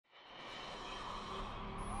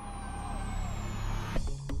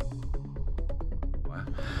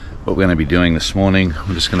What we're going to be doing this morning,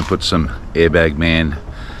 we're just going to put some Airbag Man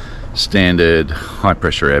standard high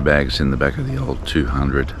pressure airbags in the back of the old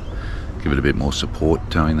 200. Give it a bit more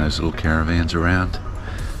support towing those little caravans around.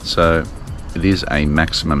 So it is a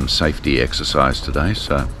maximum safety exercise today,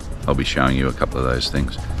 so I'll be showing you a couple of those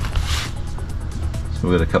things. So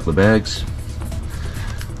we've got a couple of bags,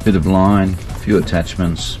 bit of line, a few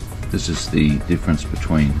attachments. This is the difference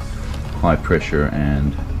between high pressure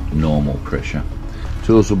and normal pressure.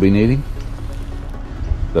 Tools we'll be needing.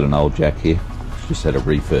 Got an old jack here, just had a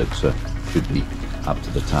refurb, so should be up to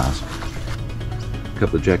the task. A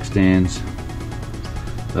couple of jack stands,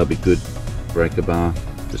 they'll be good. Breaker bar,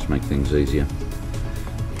 just make things easier.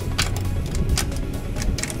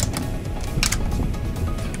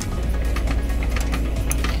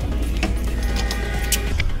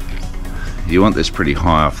 You want this pretty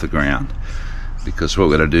high off the ground, because what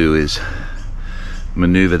we're going to do is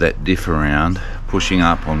maneuver that diff around, pushing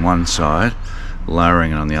up on one side,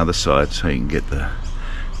 lowering it on the other side so you can get the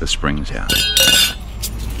springs out.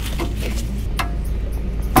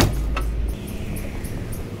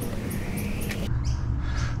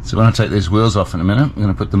 So when I take these wheels off in a minute, I'm going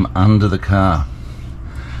to put them under the car.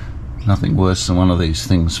 Nothing worse than one of these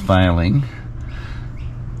things failing,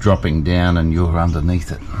 dropping down and you're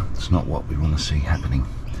underneath it. It's not what we want to see happening.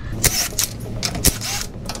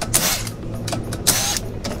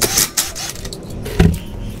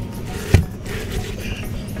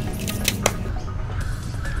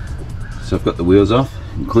 So I've got the wheels off,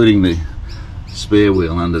 including the spare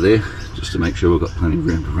wheel under there, just to make sure we've got plenty of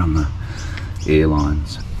room to run the air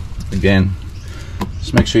lines. Again,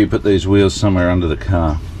 just make sure you put these wheels somewhere under the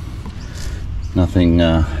car. Nothing,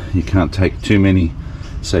 you can't take too many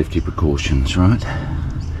safety precautions, right?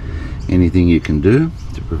 Anything you can do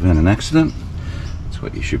to prevent an accident, that's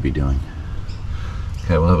what you should be doing.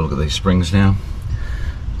 Okay, we'll have a look at these springs now.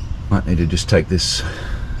 Might need to just take this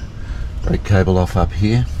brake cable off up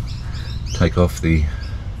here, take off the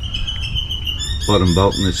bottom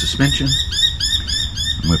bolt in the suspension,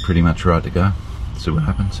 and we're pretty much right to go. See what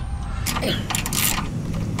happens.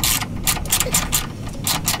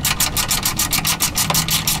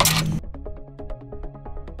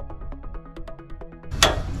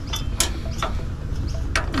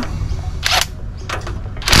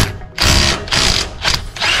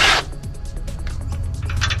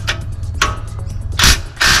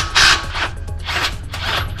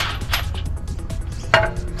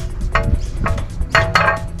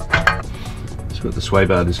 Got the sway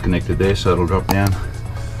bar disconnected there, so it'll drop down.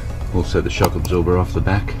 Also the shock absorber off the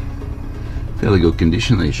back. Fairly good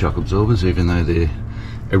condition, these shock absorbers, even though they're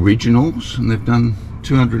originals and they've done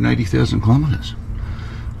 280,000 kilometres.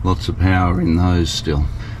 Lots of power in those still.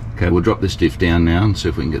 Okay, we'll drop this diff down now and see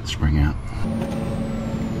if we can get the spring out.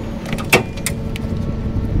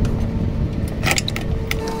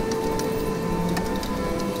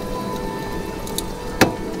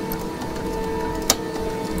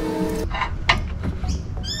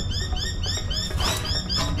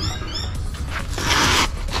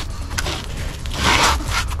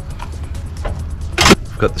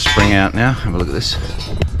 Got the spring out now. Have a look at this.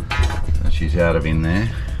 She's out of in there.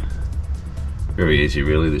 Very easy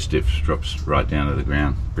really. This diff drops right down to the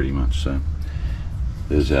ground pretty much. So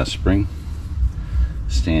there's our spring.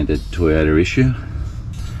 Standard Toyota issue.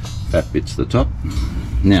 That bit's the top.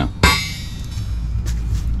 Now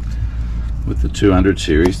with the 200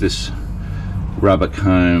 series, this rubber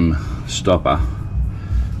comb stopper,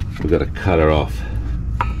 we've got to cut her off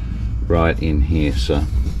right in here. So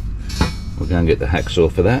we'll go and get the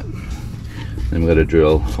hacksaw for that. Then we've got to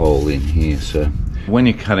drill a hole in here. So when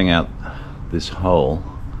you're cutting out this hole,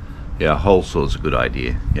 yeah, a hole saw is a good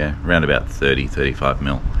idea. Yeah, around about 30-35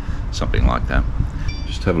 mil, something like that.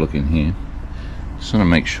 Just have a look in here. Just want to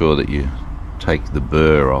make sure that you take the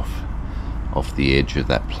burr off the edge of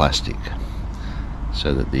that plastic,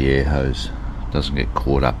 so that the air hose doesn't get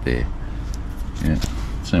caught up there. Yeah,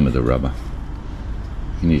 same with the rubber.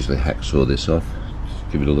 You can usually hacksaw this off.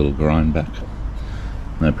 Give it a little grind back,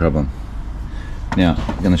 no problem. Now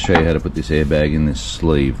I'm going to show you how to put this airbag in this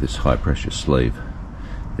sleeve, this high pressure sleeve.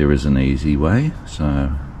 There is an easy way,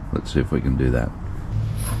 so let's see if we can do that.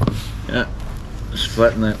 Yeah, just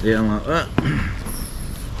flatten that down like that.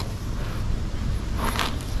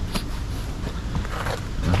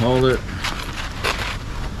 And hold it.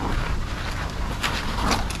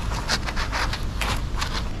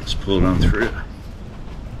 Just pull it on through.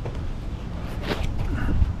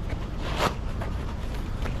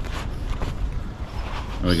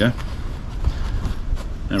 There we go.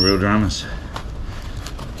 No real dramas.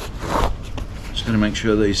 Just going to make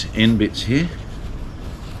sure these end bits here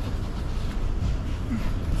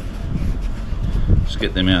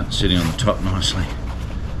get them out sitting on the top nicely.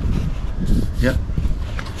 Yep,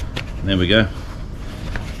 there we go.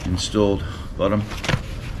 Installed bottom,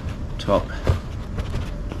 top.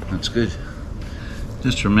 That's good.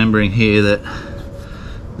 Just remembering here that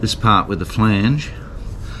this part with the flange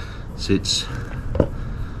sits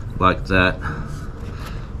like that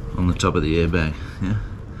on the top of the airbag. Yeah,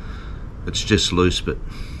 it's just loose, but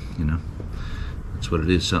you know, that's what it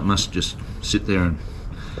is. So it must just sit there and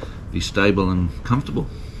be stable and comfortable.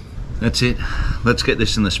 That's it. Let's get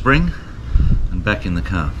this in the spring and back in the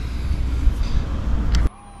car.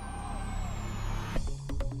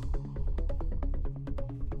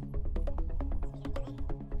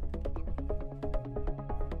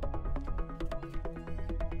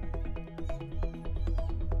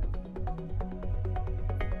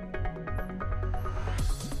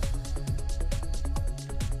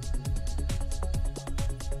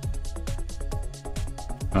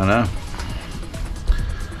 I know.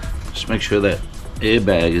 Just make sure that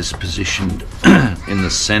airbag is positioned in the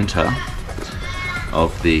center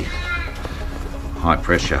of the high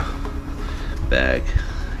pressure bag.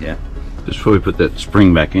 Yeah. Just before we put that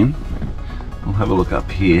spring back in, we'll have a look up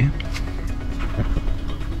here.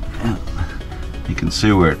 You can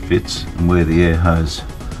see where it fits and where the air hose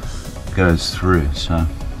goes through, so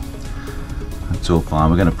that's all fine.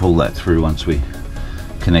 We're going to pull that through once we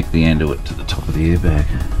connect the end of it to the top of the airbag.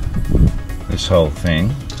 This whole thing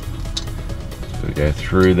got to go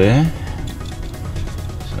through there.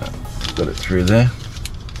 So got it through there.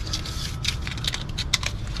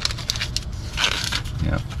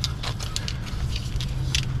 Yep.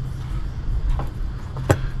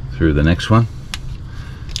 Through the next one.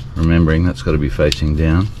 Remembering that's got to be facing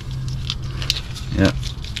down. Yep.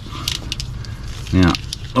 Now,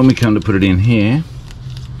 when we come to put it in here,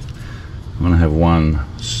 I'm going to have one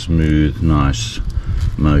smooth, nice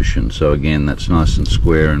motion. So again, that's nice and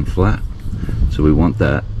square and flat. So we want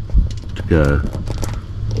that to go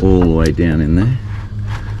all the way down in there.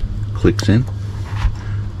 Clicks in.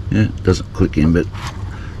 Yeah, it doesn't click in, but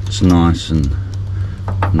it's nice and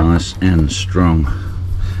strong.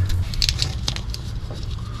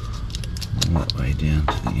 All that way down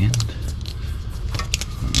to the end.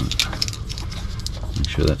 Right. Make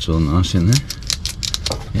sure that's all nice in there.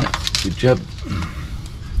 Yeah. Good job.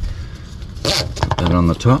 Put that on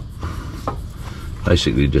the top.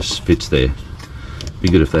 Basically just fits there. Be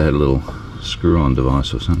good if they had a little screw-on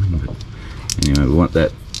device or something, but anyway, we want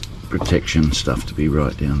that protection stuff to be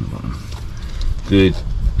right down the bottom. Good.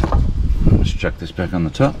 Let's chuck this back on the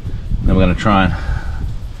top. Then we're going to try and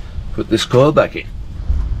put this coil back in.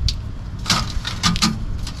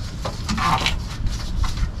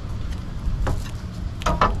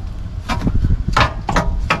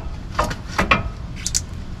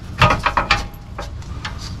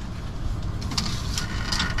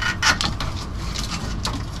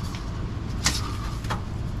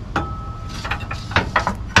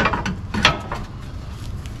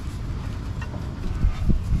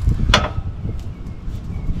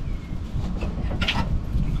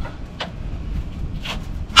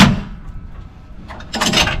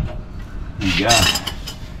 There you go.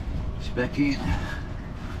 It's back in.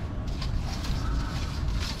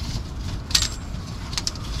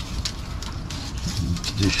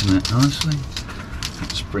 Position that nicely.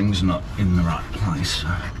 That spring's not in the right place, so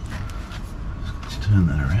let's turn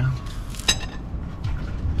that around.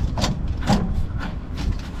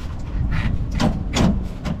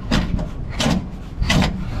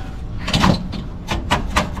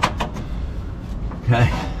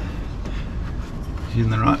 Okay. In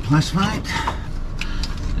the right place, mate.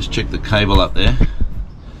 Just check the cable up there.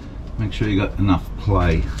 Make sure you got enough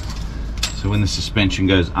play. So when the suspension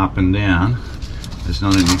goes up and down, there's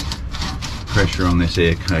not any pressure on this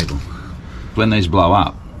air cable. When these blow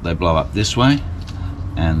up, they blow up this way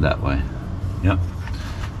and that way. Yep.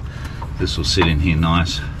 This will sit in here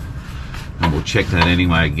nice, and we'll check that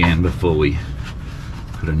anyway again before we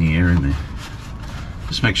put any air in there.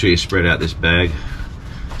 Just make sure you spread out this bag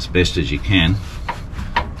as best as you can.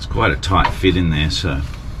 Quite a tight fit in there, so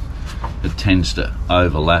it tends to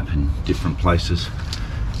overlap in different places.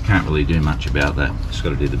 Can't really do much about that. Just got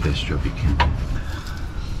to do the best job you can.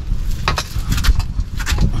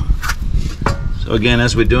 So again,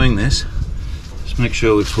 as we're doing this, just make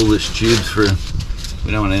sure we pull this tube through.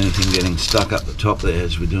 We don't want anything getting stuck up the top there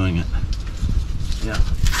as we're doing it. Yeah.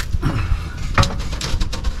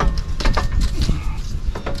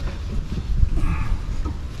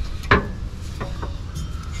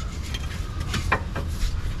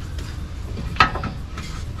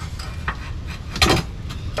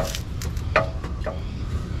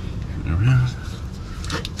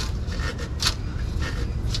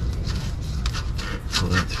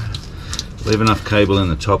 Leave enough cable in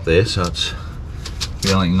the top there so it's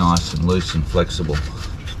feeling nice and loose and flexible.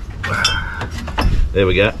 There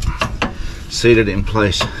we go. Seated in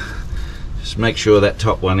place. Just make sure that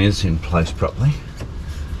top one is in place properly.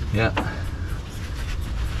 Yeah.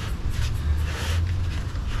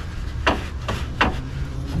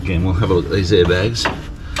 Again, we'll have a look at these airbags.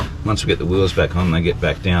 Once we get the wheels back on, they get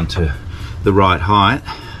back down to the right height.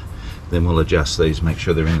 Then we'll adjust these, make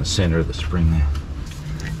sure they're in the center of the spring there.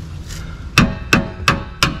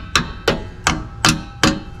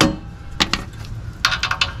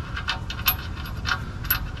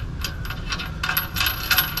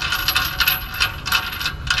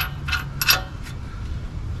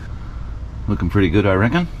 Looking pretty good, I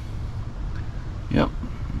reckon. Yep.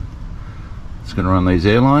 It's going to run these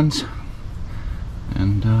airlines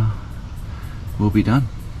and we'll be done.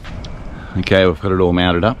 Okay, we've got it all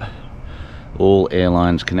mounted up. All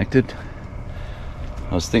airlines connected.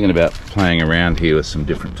 I was thinking about playing around here with some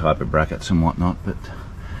different type of brackets and whatnot, but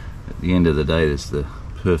at the end of the day there's the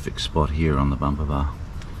perfect spot here on the bumper bar.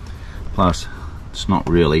 Plus, it's not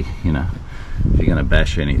really, you know, if you're going to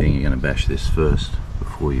bash anything, you're going to bash this first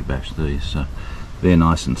before you bash these, so they're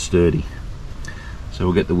nice and sturdy. So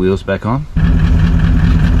we'll get the wheels back on.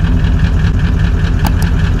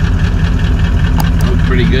 Look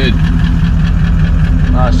pretty good.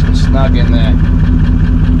 Nice and snug in there.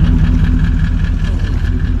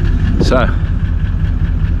 So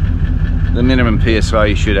the minimum PSI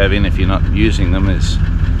you should have in if you're not using them is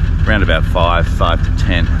around about 5 to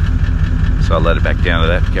 10. So I'll let it back down to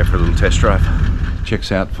that, go for a little test drive.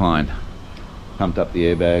 Checks out fine. Pumped up the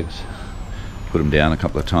airbags, put them down a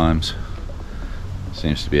couple of times.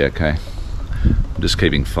 Seems to be okay. I'm just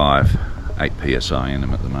keeping 8 PSI in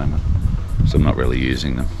them at the moment, so I'm not really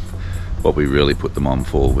using them. What we really put them on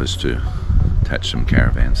for was to attach some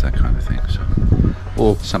caravans, that kind of thing, so,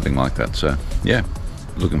 or something like that. So yeah,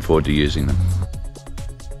 looking forward to using them.